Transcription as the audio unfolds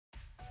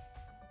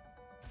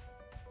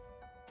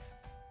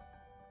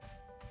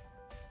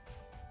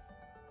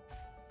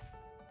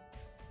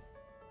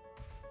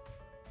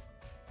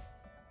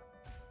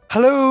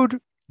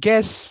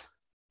Guests,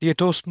 dear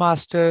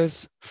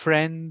Toastmasters,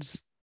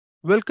 friends,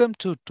 welcome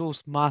to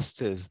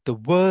Toastmasters, the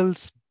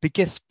world's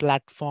biggest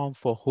platform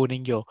for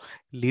honing your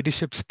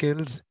leadership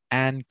skills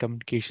and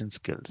communication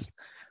skills.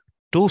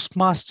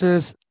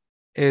 Toastmasters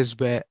is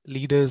where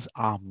leaders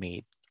are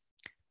made.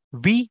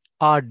 We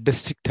are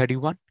District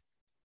 31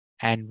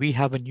 and we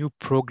have a new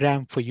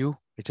program for you,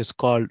 which is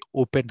called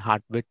Open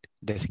Heart with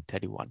District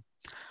 31.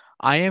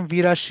 I am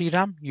Veera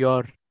Sriram,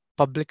 your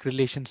public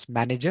relations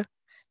manager,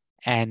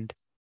 and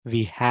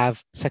we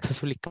have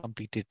successfully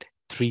completed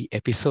 3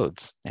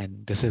 episodes,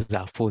 and this is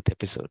our fourth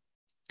episode.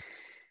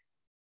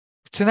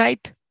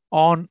 Tonight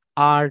on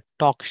our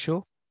talk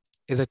show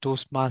is a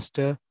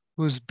Toastmaster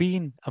who's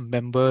been a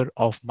member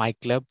of my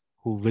club,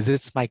 who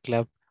visits my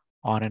club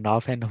on and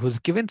off, and who's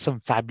given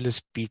some fabulous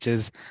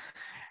speeches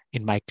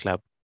in my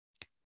club.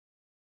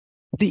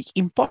 The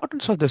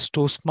importance of this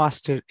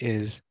Toastmaster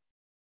is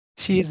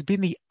she has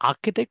been the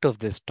architect of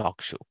this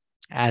talk show.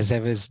 As I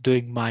was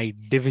doing my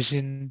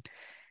division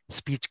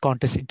speech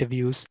contest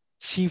interviews,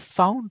 she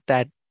found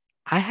that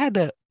I had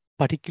a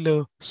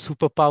particular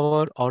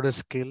superpower or a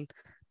skill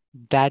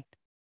that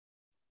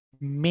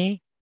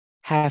may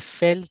have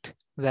felt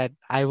that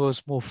I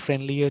was more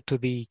friendlier to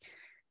the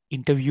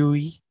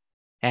interviewee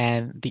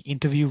and the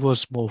interview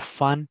was more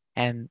fun.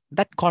 And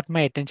that caught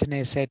my attention.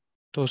 I said,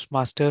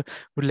 Toastmaster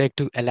would like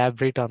to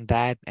elaborate on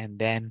that. And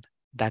then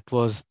that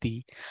was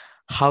the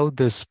how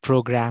this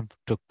program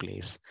took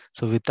place.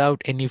 So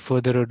without any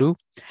further ado,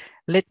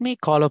 let me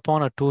call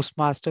upon a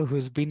Toastmaster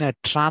who's been a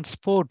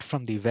transport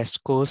from the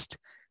West Coast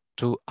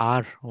to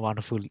our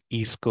wonderful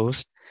East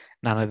Coast,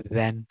 none other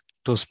than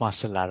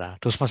Toastmaster Lara.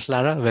 Toastmaster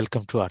Lara,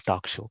 welcome to our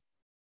talk show.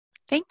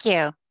 Thank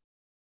you.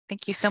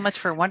 Thank you so much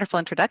for a wonderful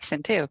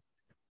introduction, too.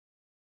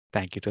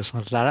 Thank you,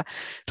 Toastmaster Lara.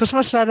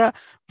 Toastmaster Lara,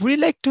 would you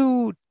like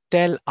to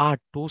tell our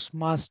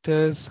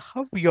Toastmasters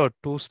how your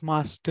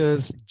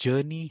Toastmasters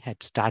journey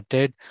had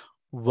started?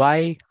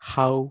 Why,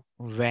 how,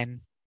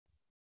 when?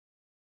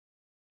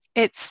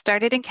 It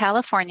started in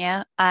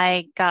California.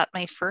 I got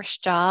my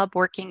first job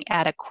working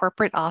at a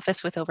corporate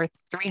office with over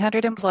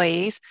 300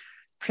 employees.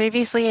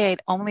 Previously,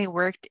 I'd only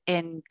worked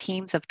in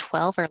teams of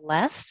 12 or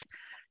less.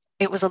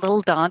 It was a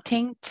little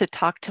daunting to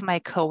talk to my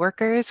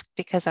coworkers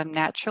because I'm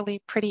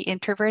naturally pretty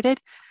introverted,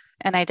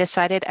 and I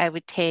decided I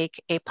would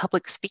take a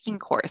public speaking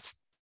course.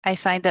 I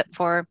signed up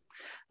for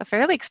a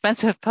fairly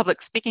expensive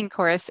public speaking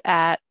course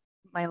at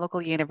my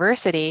local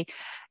university.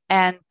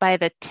 And by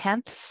the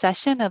 10th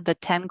session of the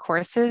 10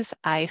 courses,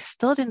 I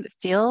still didn't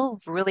feel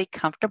really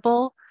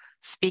comfortable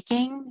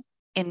speaking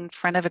in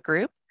front of a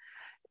group.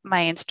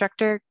 My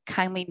instructor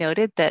kindly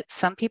noted that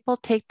some people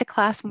take the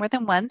class more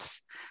than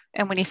once.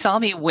 And when he saw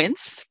me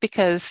wince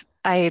because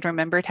I had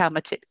remembered how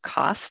much it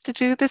costs to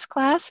do this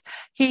class,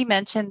 he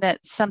mentioned that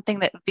something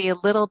that would be a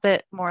little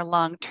bit more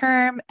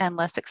long-term and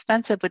less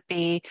expensive would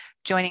be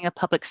joining a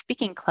public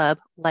speaking club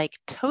like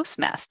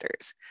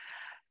Toastmasters.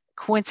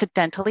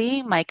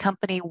 Coincidentally, my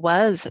company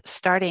was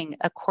starting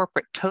a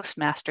corporate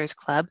Toastmasters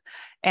club,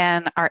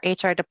 and our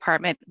HR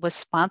department was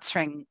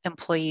sponsoring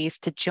employees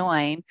to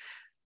join.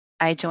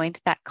 I joined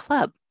that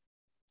club.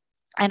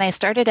 And I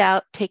started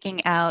out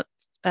taking out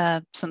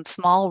some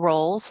small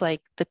roles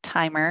like the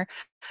timer.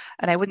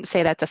 And I wouldn't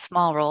say that's a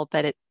small role,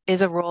 but it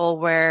is a role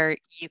where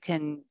you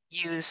can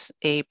use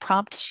a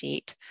prompt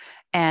sheet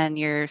and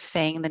you're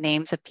saying the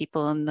names of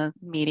people in the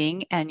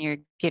meeting and you're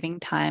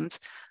giving times.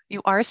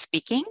 You are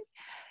speaking,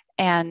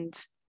 and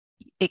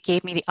it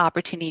gave me the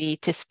opportunity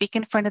to speak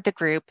in front of the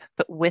group,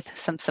 but with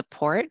some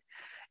support.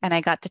 And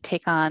I got to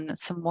take on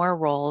some more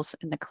roles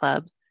in the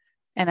club.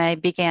 And I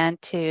began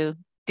to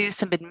do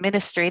some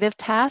administrative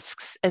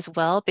tasks as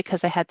well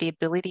because I had the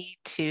ability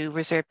to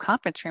reserve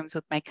conference rooms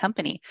with my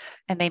company.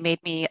 And they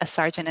made me a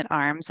sergeant at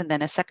arms and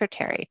then a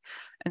secretary.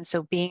 And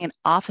so being an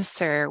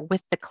officer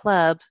with the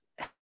club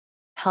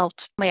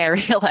helped me. I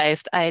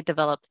realized I had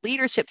developed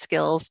leadership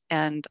skills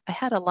and I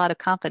had a lot of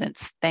confidence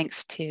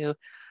thanks to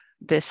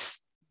this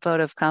vote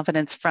of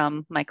confidence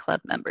from my club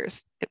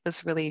members. It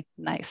was really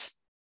nice.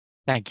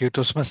 Thank you,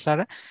 Toastmaster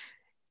Lara.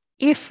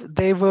 If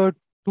there were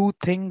two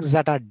things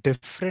that are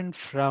different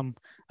from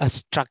a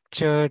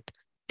structured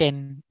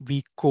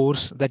 10-week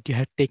course that you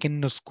had taken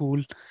in a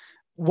school,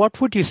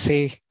 what would you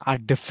say are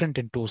different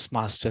in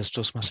Toastmasters,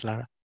 Toastmaster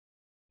Lara?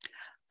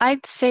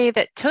 I'd say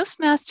that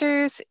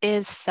Toastmasters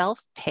is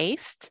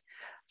self-paced.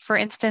 For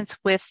instance,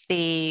 with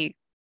the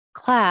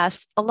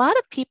class, a lot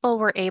of people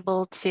were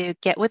able to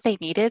get what they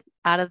needed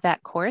out of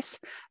that course.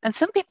 And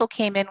some people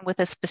came in with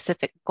a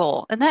specific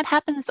goal. And that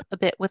happens a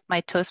bit with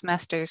my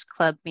Toastmasters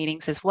club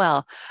meetings as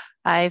well.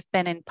 I've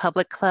been in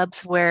public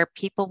clubs where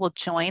people will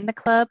join the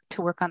club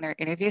to work on their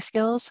interview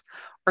skills,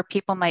 or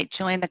people might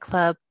join the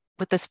club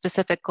with the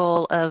specific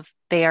goal of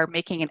they are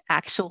making an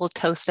actual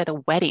toast at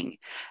a wedding,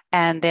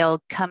 and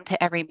they'll come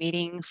to every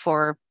meeting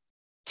for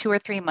 2 or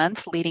 3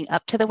 months leading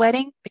up to the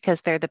wedding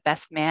because they're the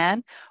best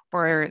man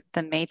or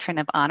the matron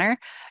of honor,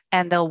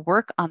 and they'll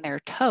work on their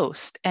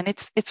toast. And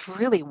it's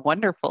really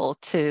wonderful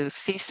to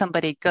see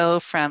somebody go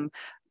from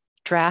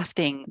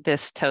drafting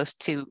this toast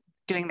to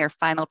doing their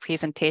final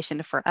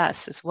presentation for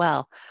us as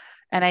well.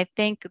 And I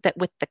think that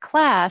with the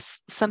class,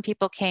 some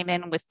people came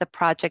in with the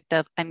project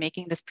of, I'm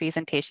making this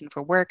presentation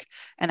for work.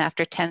 And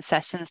after 10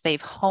 sessions,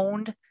 they've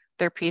honed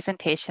their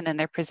presentation and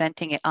they're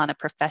presenting it on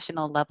a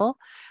professional level.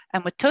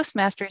 And with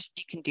Toastmasters,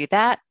 you can do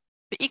that,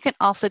 but you can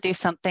also do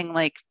something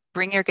like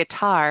bring your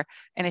guitar.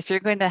 And if you're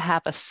going to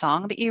have a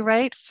song that you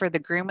write for the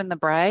groom and the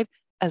bride,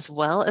 as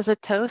well as a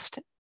toast,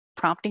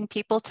 prompting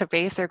people to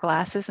raise their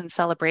glasses in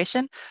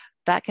celebration,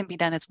 that can be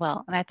done as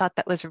well. And I thought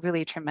that was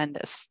really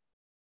tremendous.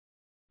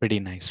 Pretty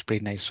nice,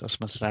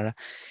 Toastmasters Lara.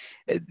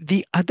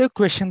 The other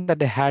question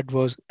that I had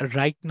was,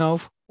 right now,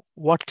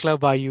 what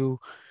club are you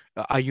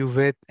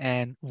with,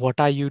 and what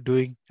are you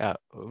doing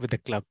with the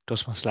club,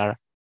 Toastmasters Lara?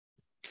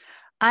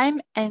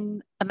 I'm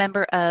a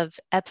member of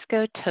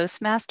EBSCO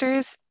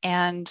Toastmasters,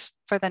 and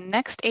for the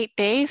next 8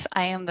 days,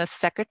 I am the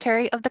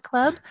secretary of the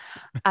club.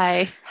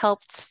 I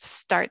helped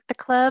start the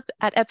club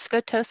at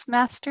EBSCO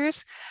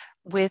Toastmasters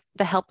with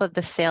the help of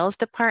the sales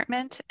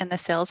department and the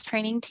sales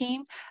training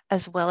team,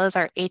 as well as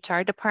our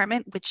HR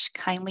department, which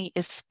kindly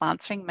is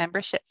sponsoring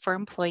membership for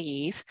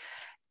employees.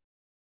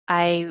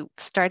 I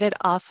started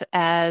off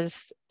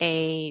as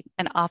an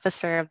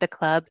officer of the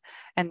club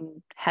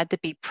and had to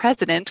be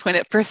president when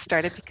it first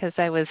started because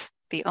I was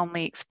the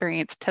only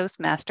experienced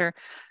Toastmaster.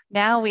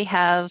 Now we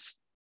have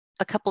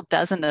a couple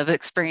dozen of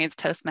experienced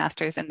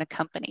Toastmasters in the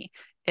company.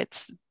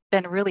 It's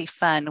been really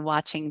fun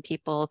watching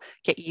people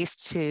get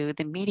used to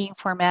the meeting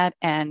format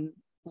and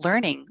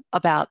learning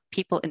about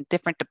people in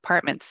different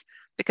departments,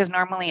 because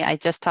normally I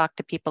just talk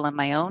to people in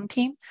my own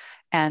team.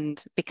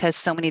 And because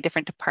so many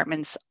different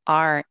departments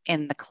are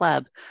in the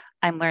club,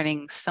 I'm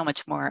learning so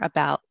much more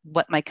about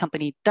what my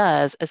company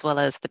does, as well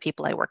as the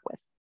people I work with.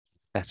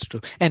 That's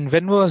true. And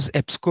when was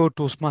EBSCO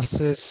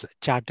Toastmasters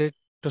chartered,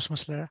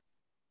 Toastmasters Lara?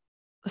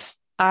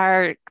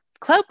 Our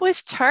club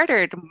was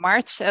chartered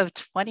March of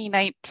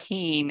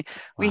 2019. Wow.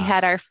 We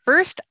had our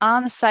first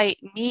on-site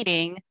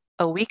meeting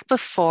a week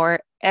before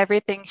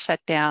everything shut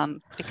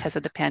down because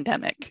of the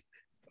pandemic.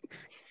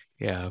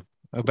 Yeah,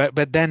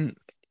 but then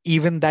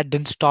even that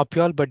didn't stop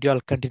you all, but you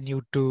all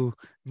continued to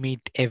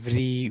meet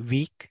every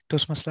week,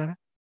 Toastmasters Lara?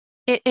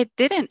 It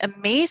didn't.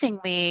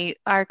 Amazingly,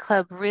 our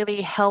club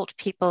really helped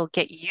people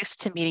get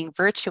used to meeting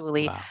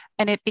virtually. Wow.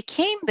 And it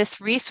became this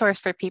resource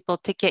for people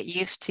to get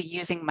used to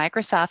using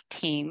Microsoft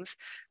Teams,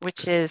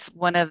 which is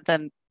one of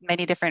the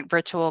many different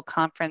virtual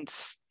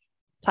conference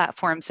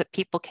platforms that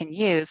people can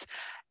use.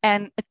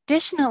 And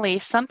additionally,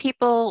 some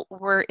people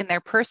were in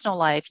their personal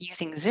life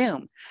using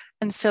Zoom.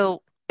 And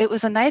so it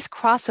was a nice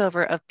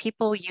crossover of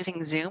people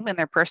using Zoom in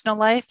their personal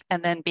life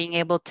and then being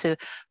able to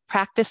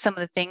practice some of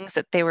the things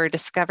that they were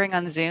discovering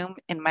on Zoom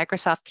in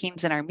Microsoft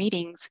Teams in our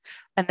meetings,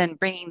 and then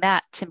bringing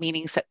that to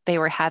meetings that they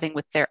were having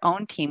with their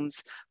own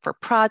teams for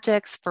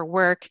projects, for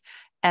work.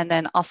 And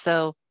then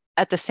also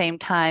at the same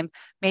time,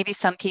 maybe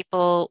some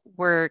people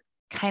were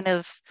kind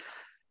of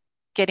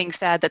getting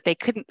sad that they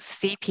couldn't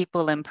see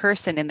people in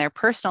person in their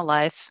personal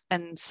life.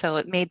 And so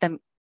it made them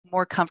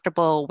more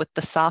comfortable with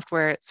the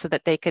software so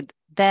that they could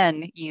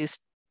then use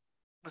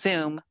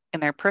Zoom in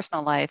their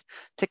personal life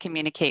to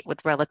communicate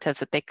with relatives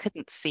that they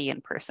couldn't see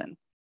in person.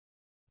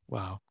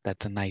 Wow,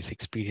 that's a nice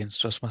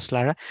experience, Toastmasters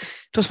Lara.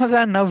 Toastmasters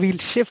Lara, now we'll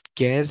shift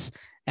gears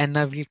and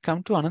now we'll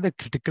come to another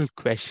critical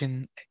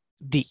question: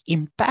 the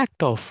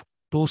impact of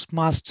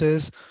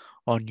Toastmasters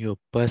on your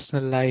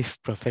personal life,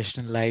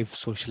 professional life,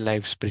 social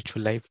life,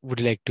 spiritual life.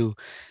 Would you like to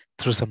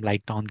throw some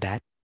light on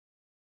that?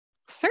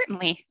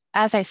 Certainly.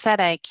 As I said,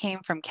 I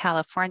came from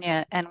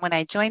California, and when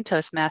I joined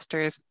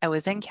Toastmasters, I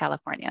was in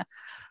California.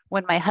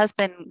 When my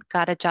husband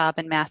got a job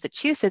in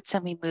Massachusetts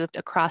and we moved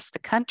across the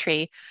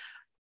country,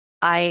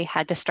 I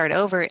had to start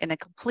over in a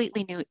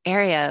completely new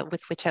area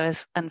with which I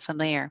was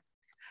unfamiliar.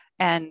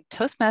 And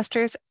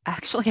Toastmasters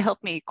actually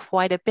helped me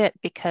quite a bit,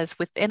 because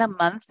within a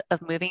month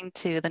of moving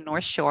to the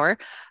North Shore,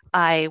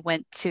 I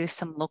went to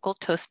some local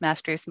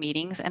Toastmasters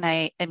meetings and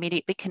I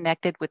immediately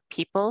connected with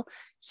people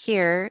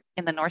here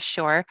in the North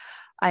Shore.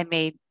 I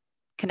made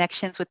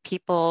connections with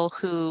people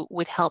who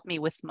would help me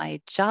with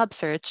my job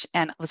search,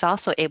 and was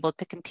also able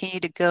to continue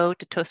to go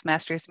to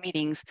Toastmasters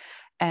meetings.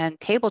 And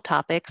table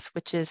topics,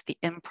 which is the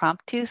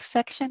impromptu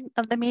section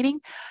of the meeting,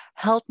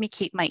 helped me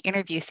keep my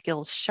interview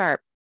skills sharp.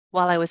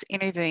 While I was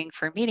interviewing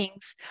for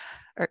meetings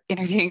or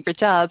interviewing for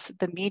jobs,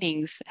 the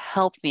meetings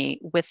helped me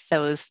with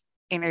those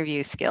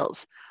interview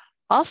skills.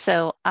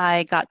 Also,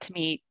 I got to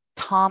meet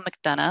Tom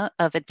McDonough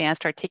of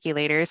Advanced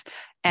Articulators,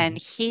 and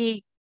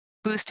he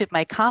boosted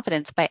my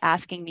confidence by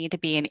asking me to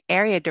be an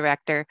area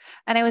director.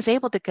 And I was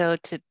able to go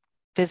to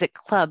visit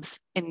clubs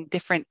in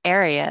different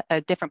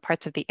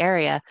parts of the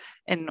area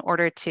in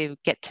order to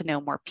get to know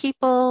more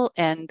people.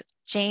 And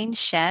Jane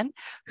Shen,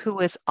 who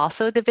was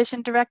also a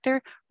division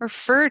director,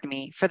 referred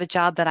me for the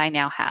job that I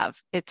now have.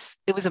 It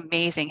was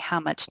amazing how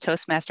much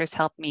Toastmasters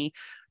helped me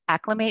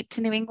acclimate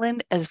to New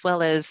England, as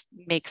well as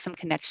make some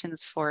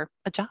connections for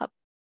a job.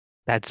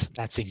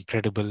 That's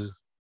incredible,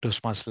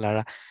 Toastmasters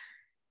Lara.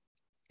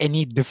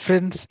 Any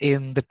difference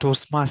in the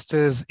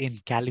Toastmasters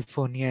in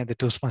California, the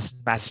Toastmasters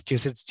in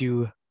Massachusetts?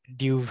 Do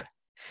you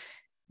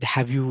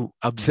have you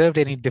observed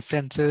any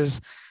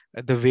differences,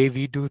 the way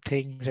we do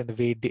things and the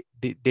way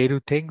they do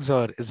things,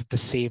 or is it the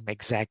same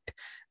exact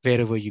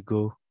wherever you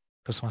go?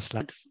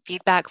 Toastmaster.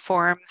 Feedback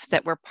forms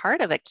that were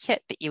part of a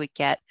kit that you would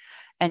get,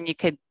 and you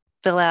could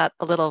fill out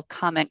a little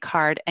comment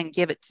card and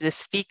give it to the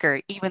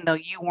speaker, even though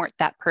you weren't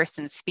that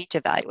person's speech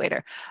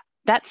evaluator.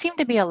 That seemed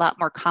to be a lot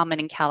more common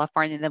in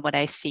California than what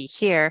I see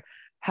here.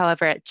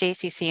 However, at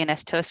JCC and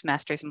as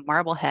Toastmasters in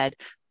Marblehead,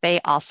 they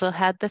also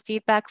had the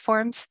feedback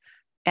forms,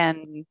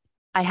 and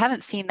I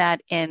haven't seen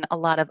that in a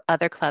lot of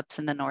other clubs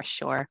in the North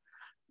Shore.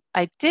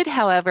 I did,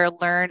 however,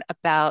 learn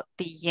about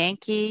the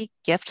Yankee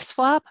gift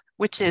swap,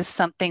 which is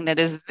something that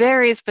is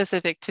very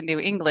specific to New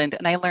England.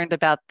 And I learned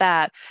about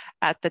that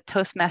at the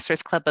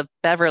Toastmasters Club of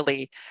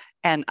Beverly.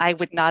 And I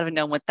would not have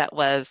known what that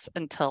was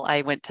until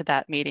I went to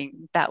that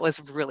meeting. That was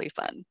really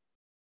fun.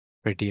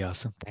 Pretty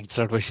awesome. Thanks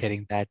a lot for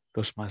sharing that,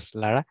 Toastmaster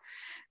Lara.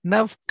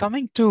 Now,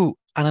 coming to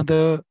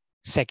another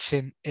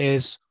section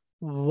is,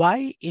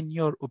 why, in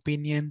your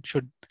opinion,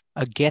 should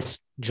a guest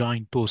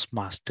join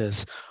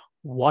Toastmasters?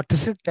 What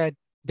is it that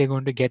they're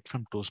going to get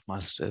from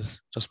Toastmasters?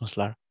 Toastmaster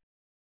Lara.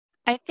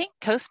 I think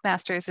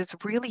Toastmasters is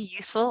really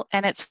useful,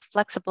 and it's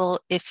flexible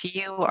if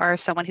you are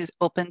someone who's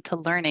open to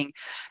learning.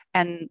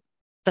 And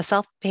the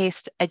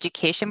self-paced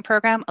education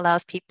program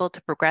allows people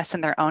to progress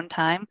in their own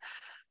time.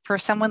 For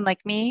someone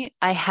like me,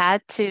 I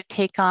had to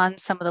take on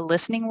some of the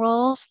listening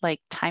roles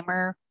like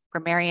timer,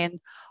 grammarian,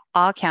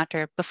 awe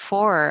counter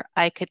before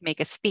I could make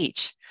a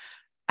speech.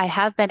 I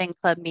have been in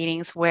club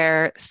meetings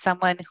where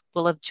someone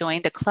will have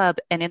joined a club,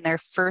 and in their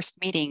first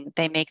meeting,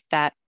 they make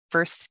that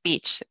first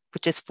speech,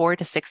 which is 4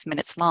 to 6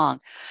 minutes long.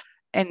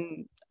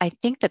 And I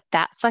think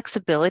that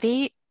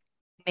flexibility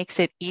makes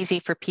it easy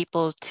for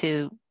people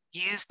to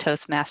use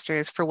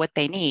Toastmasters for what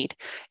they need.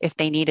 If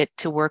they need it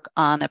to work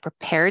on a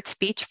prepared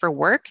speech for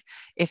work,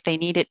 if they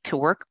need it to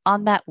work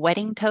on that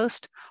wedding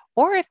toast,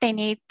 or if they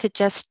need to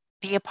just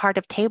be a part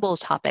of table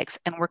topics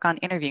and work on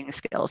interviewing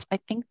skills. I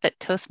think that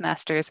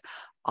Toastmasters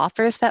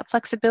offers that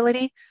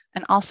flexibility,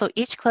 and also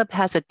each club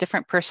has a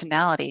different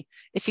personality.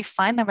 If you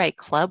find the right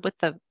club with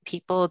the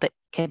people that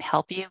can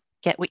help you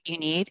get what you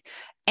need,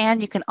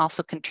 and you can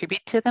also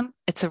contribute to them,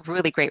 it's a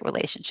really great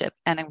relationship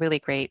and a really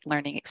great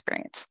learning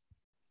experience.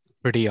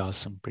 Pretty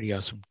awesome. Pretty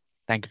awesome.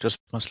 Thank you,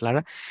 Toastmaster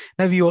Lara.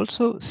 Now, you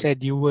also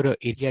said you were an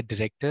area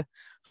director.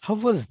 How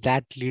was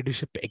that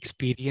leadership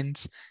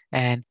experience,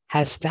 and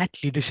has that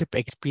leadership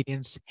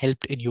experience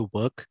helped in your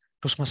work,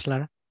 Toastmaster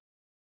Lara?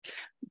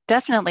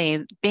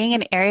 Definitely. Being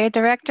an area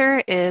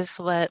director is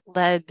what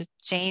led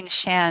Jane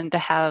Shan to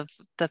have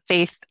the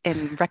faith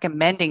in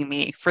recommending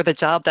me for the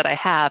job that I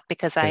have,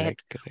 because I had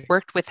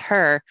worked with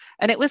her.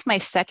 And it was my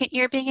second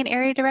year being an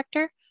area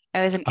director.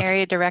 I was an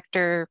area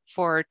director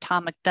for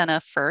Tom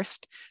McDonough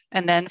first,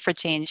 and then for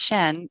Jane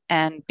Shen.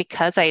 And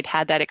because I had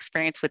had that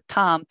experience with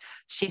Tom,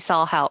 she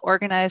saw how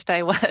organized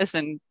I was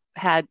and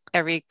had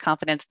every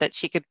confidence that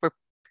she could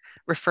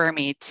refer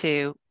me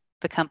to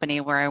the company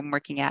where I'm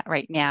working at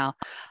right now.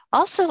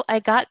 Also, I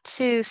got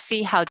to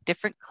see how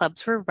different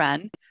clubs were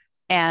run,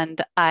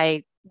 and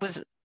I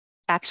was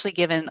actually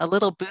given a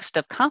little boost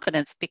of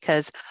confidence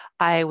because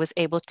I was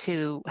able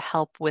to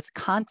help with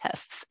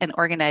contests and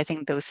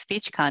organizing those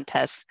speech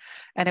contests.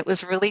 And it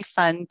was really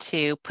fun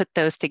to put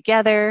those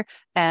together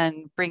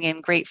and bring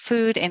in great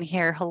food and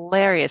hear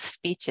hilarious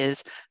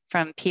speeches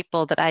from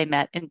people that I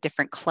met in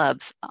different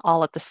clubs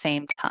all at the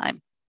same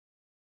time.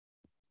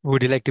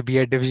 Would you like to be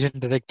a division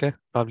director?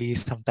 Probably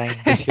sometime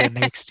this year,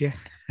 next year.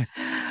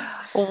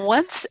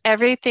 Once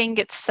everything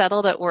gets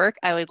settled at work,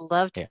 I would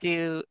love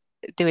to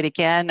do it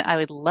again. I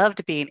would love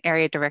to be an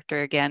area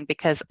director again,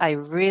 because I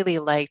really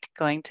liked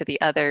going to the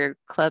other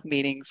club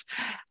meetings.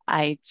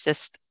 I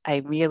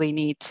really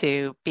need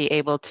to be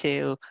able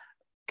to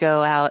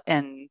go out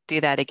and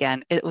do that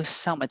again. It was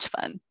so much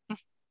fun.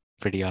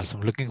 Pretty awesome.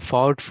 Looking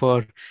forward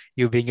for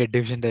you being a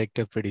division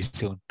director pretty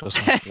soon,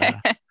 Toastmaster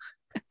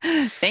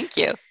Lara. Thank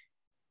you.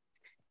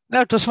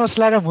 Now, Toastmaster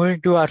Lara,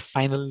 moving to our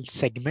final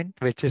segment,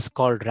 which is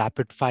called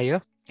Rapid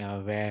Fire,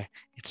 where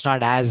it's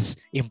not as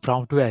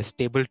impromptu as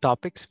table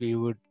topics. We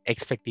would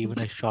expect even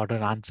a shorter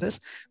answers,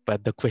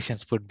 but the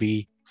questions would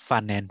be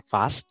fun and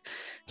fast.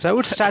 So I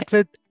would start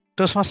with,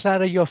 Toastmaster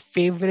Lara, your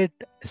favorite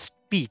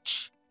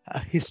speech, a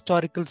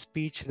historical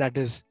speech that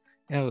is,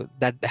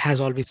 that has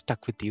always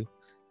stuck with you.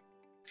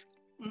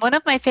 One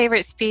of my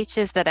favorite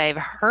speeches that I've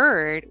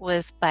heard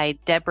was by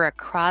Deborah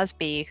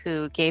Crosby,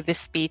 who gave this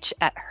speech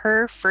at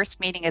her first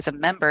meeting as a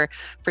member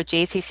for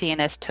JCC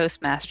and as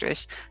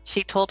Toastmasters.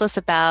 She told us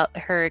about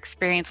her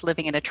experience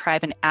living in a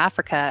tribe in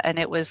Africa, and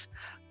it was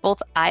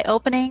both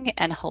eye-opening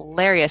and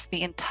hilarious.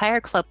 The entire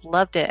club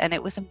loved it, and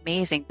it was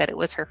amazing that it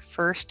was her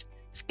first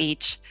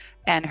speech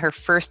and her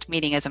first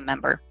meeting as a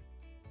member.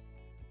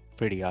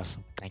 Pretty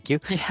awesome. Thank you.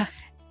 Yeah.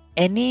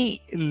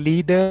 Any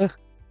leader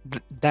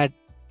that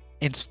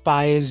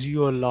inspires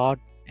you a lot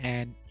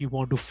and you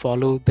want to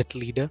follow that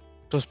leader,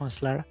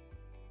 Toastmaster Lara?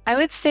 I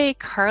would say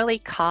Carly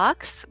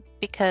Cox,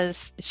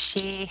 because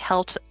she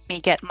helped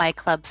me get my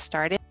club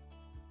started.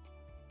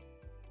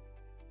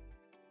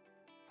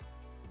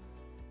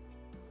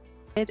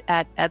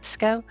 at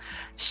EBSCO.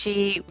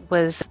 She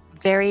was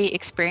very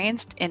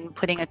experienced in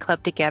putting a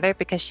club together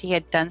because she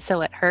had done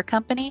so at her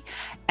company,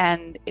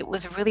 and it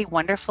was really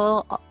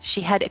wonderful.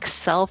 She had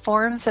Excel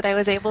forms that I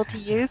was able to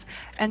use,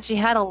 and she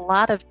had a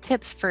lot of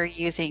tips for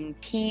using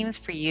Teams,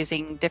 for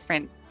using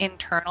different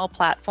internal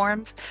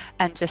platforms,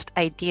 and just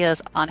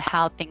ideas on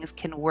how things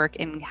can work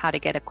and how to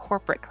get a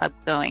corporate club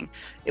going.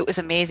 It was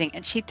amazing,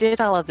 and she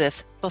did all of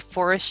this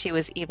before she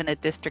was even a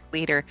district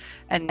leader,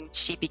 and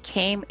she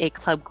became a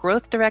club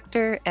growth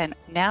director, and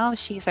now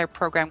she's our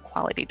program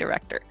quality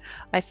director.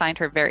 I find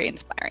her very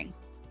inspiring.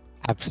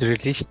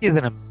 Absolutely. She is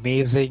an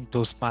amazing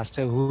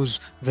Toastmaster who's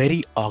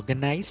very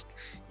organized.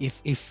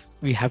 If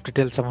we have to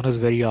tell someone who's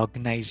very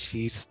organized,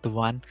 she's the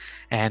one.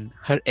 And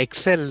her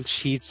Excel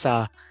sheets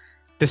are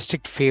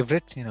district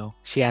favorite.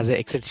 She has an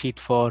Excel sheet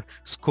for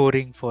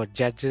scoring for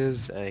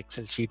judges, an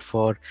Excel sheet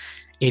for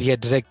area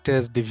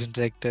directors, division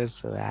directors.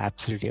 So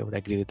absolutely, I would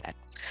agree with that.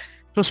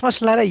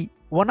 Toastmaster Lara,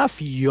 one of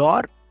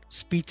your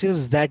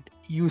speeches that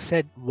you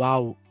said,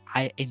 wow,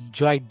 I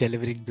enjoyed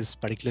delivering this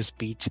particular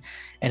speech,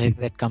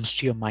 anything that comes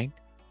to your mind?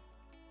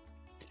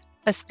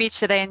 A speech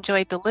that I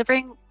enjoyed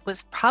delivering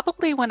was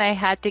probably when I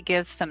had to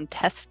give some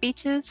test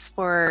speeches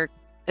for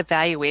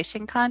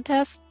evaluation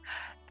contests.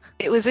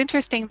 It was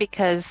interesting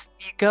because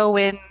you go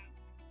in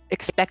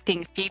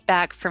expecting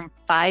feedback from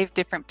 5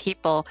 different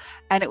people,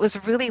 and it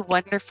was really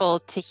wonderful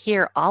to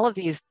hear all of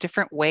these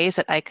different ways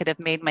that I could have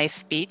made my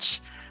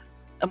speech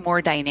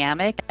more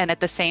dynamic, and at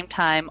the same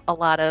time a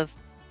lot of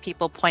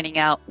people pointing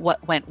out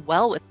what went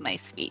well with my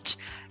speech,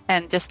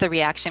 and just the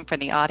reaction from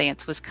the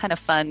audience was kind of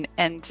fun.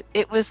 And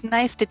it was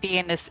nice to be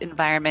in this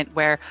environment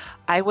where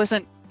I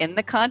wasn't in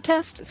the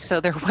contest,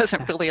 so there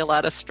wasn't really a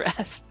lot of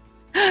stress.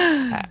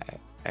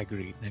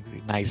 Agreed.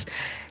 Nice.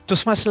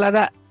 Toastmaster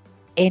Lara,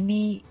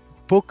 any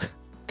book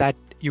that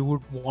you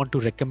would want to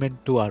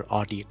recommend to our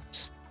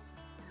audience?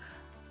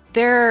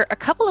 There are a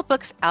couple of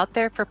books out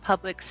there for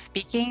public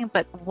speaking,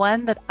 but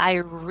one that I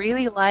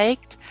really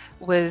liked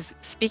was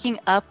Speaking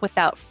Up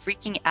Without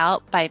Freaking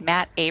Out by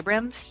Matt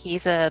Abrams.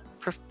 He's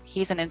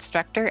an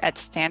instructor at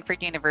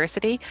Stanford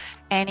University,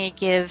 and he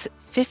gives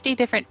 50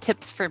 different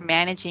tips for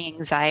managing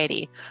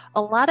anxiety.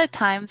 A lot of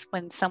times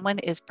when someone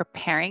is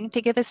preparing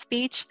to give a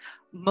speech,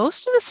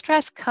 most of the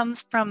stress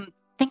comes from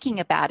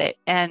thinking about it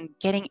and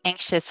getting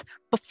anxious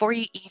before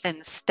you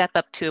even step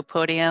up to a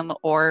podium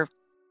or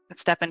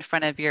step in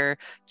front of your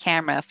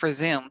camera for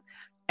Zoom.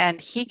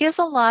 And he gives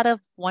a lot of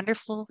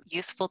wonderful,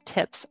 useful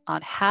tips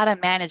on how to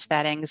manage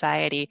that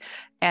anxiety.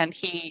 And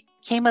he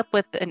came up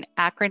with an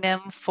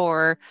acronym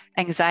for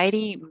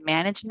anxiety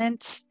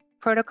management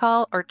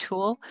protocol or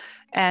tool.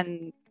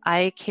 And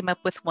I came up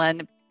with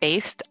one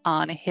based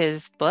on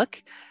his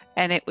book,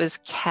 and it was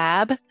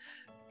CAB,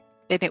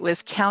 and it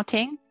was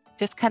counting,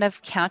 just kind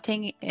of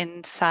counting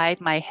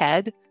inside my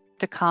head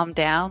to calm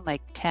down,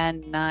 like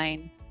 10,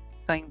 9,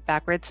 going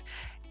backwards.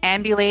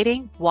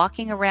 Ambulating,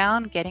 walking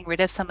around, getting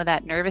rid of some of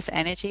that nervous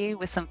energy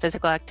with some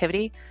physical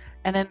activity,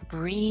 and then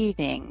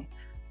breathing,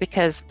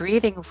 because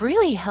breathing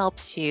really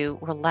helps you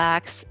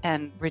relax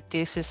and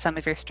reduces some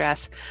of your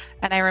stress.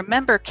 And I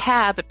remember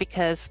CAB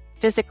because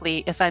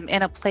physically, if I'm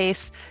in a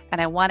place and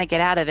I want to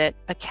get out of it,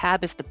 a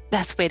CAB is the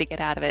best way to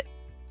get out of it.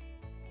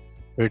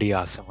 Pretty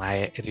awesome.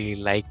 I really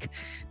like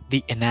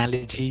the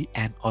analogy,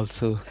 and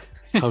also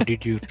how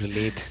did you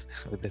relate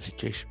with the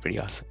situation? Pretty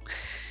awesome.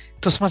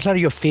 Toastmaster Lara,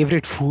 your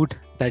favorite food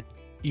that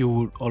you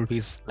would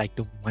always like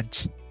to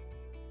munch?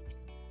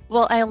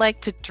 Well, I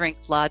like to drink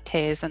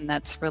lattes, and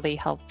that's really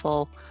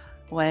helpful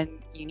when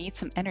you need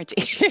some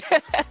energy.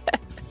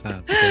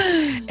 Sounds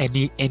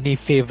good. Any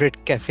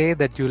favorite cafe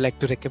that you like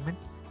to recommend?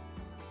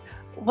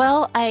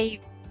 Well,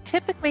 I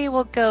typically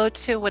will go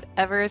to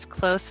whatever is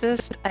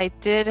closest. I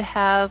did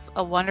have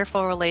a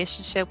wonderful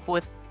relationship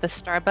with the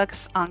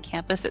Starbucks on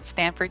campus at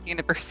Stanford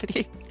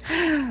University,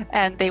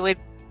 and they would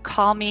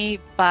call me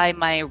by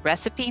my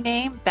recipe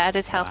name. That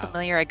is how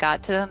familiar I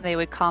got to them. They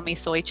would call me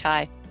Soy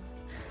Chai.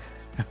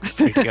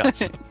 Pretty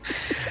awesome.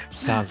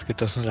 Sounds good,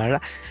 Toastmaster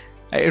Lara.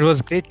 It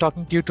was great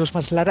talking to you,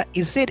 Toastmaster Lara.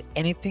 Is there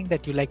anything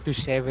that you like to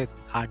share with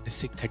our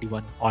District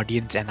 31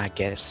 audience and our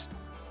guests?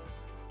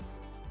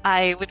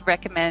 I would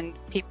recommend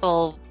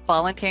people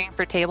volunteering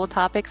for table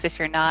topics if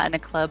you're not in a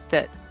club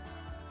that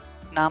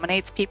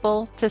nominates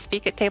people to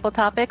speak at table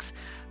topics,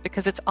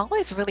 because it's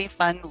always really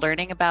fun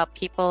learning about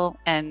people,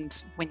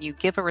 and when you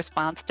give a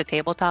response to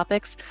table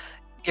topics,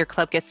 your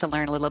club gets to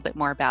learn a little bit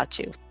more about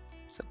you.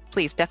 So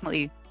please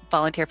definitely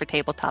volunteer for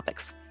table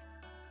topics.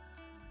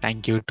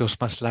 Thank you,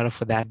 Toastmaster Lara,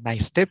 for that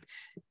nice tip.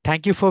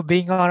 Thank you for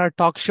being on our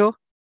talk show.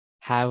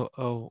 Have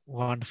a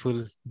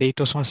wonderful day,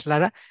 Toastmaster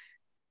Lara.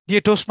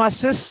 Dear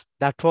Toastmasters,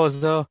 that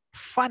was a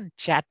fun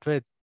chat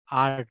with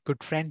our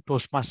good friend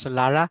Toastmaster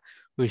Lara,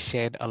 who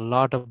shared a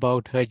lot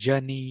about her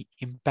journey,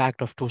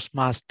 impact of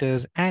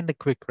Toastmasters, and a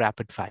quick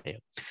rapid fire.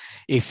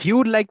 If you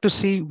would like to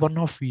see one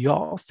of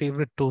your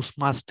favorite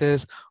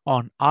Toastmasters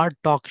on our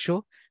talk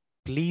show,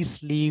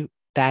 please leave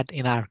that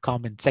in our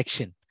comment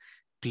section.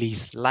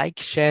 Please like,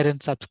 share,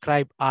 and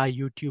subscribe our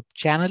YouTube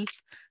channel.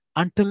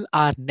 Until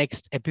our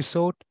next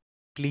episode,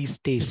 Please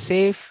stay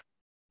safe.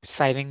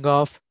 Signing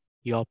off,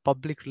 your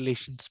public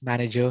relations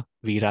manager,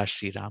 Veera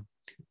Sriram.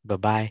 Bye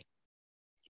bye.